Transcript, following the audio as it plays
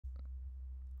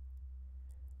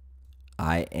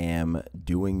I am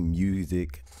doing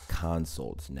music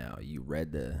consults now. You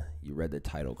read the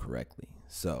title correctly.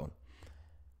 So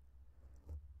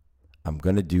I'm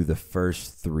gonna do the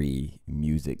first 3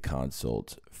 music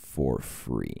consults for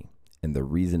free. And the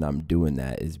reason I'm doing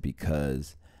that is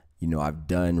because, I've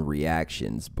done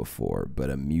reactions before,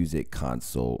 but a music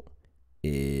consult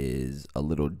is a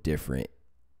little different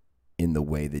in the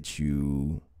way that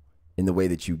you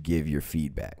give your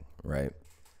feedback, right?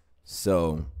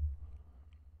 So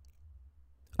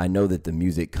I know that the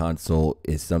music consult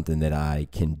is something that I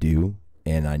can do,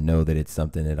 and I know that it's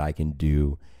something that I can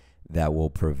do that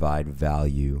will provide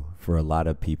value for a lot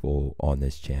of people on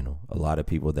this channel. A lot of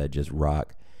people that just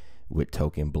rock with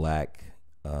Token Black,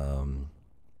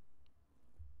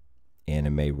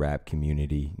 anime rap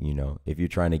community. If you're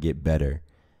trying to get better,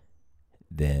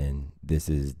 then this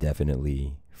is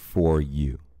definitely for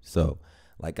you. So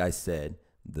like I said,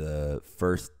 the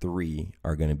first 3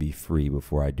 are going to be free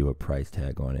before I do a price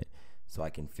tag on it, so I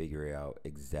can figure out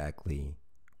exactly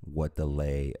what the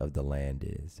lay of the land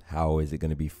is. How is it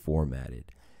going to be formatted?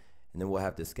 And then we'll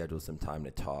have to schedule some time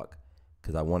to talk,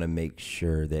 because I want to make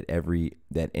sure that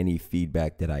any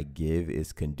feedback that I give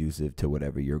is conducive to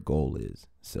whatever your goal is.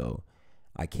 So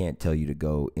I can't tell you to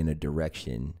go in a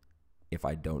direction if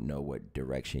I don't know what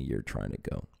direction you're trying to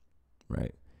go,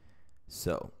 right?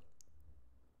 So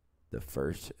the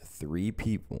first 3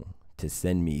 people to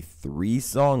send me 3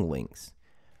 song links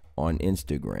on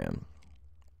Instagram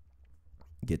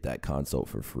get that consult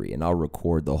for free. And I'll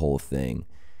record the whole thing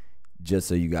just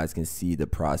so you guys can see the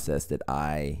process that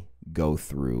I go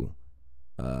through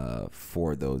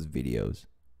for those videos,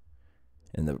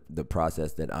 and the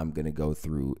process that I'm going to go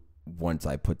through once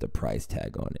I put the price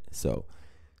tag on it. So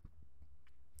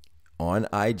on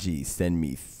IG, send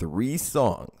me 3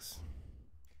 songs.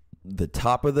 The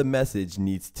top of the message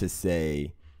needs to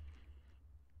say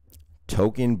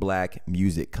Token Black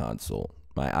Music Consult.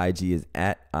 My IG is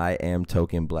at I am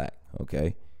Token Black.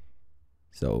 Okay.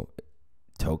 So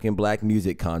Token Black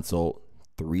Music Consult,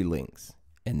 3 links,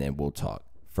 and then we'll talk.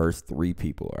 First 3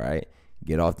 people. All right.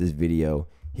 Get off this video.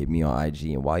 Hit me on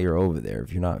IG. And while you're over there,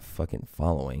 if you're not fucking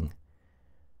following,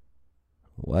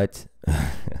 what?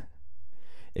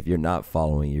 If you're not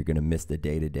following, you're going to miss the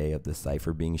day-to-day of the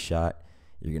Cypher being shot.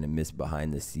 You're going to miss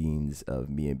behind the scenes of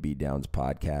me and B Down's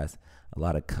podcast. A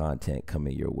lot of content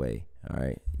coming your way. All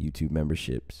right. YouTube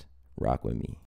memberships. Rock with me.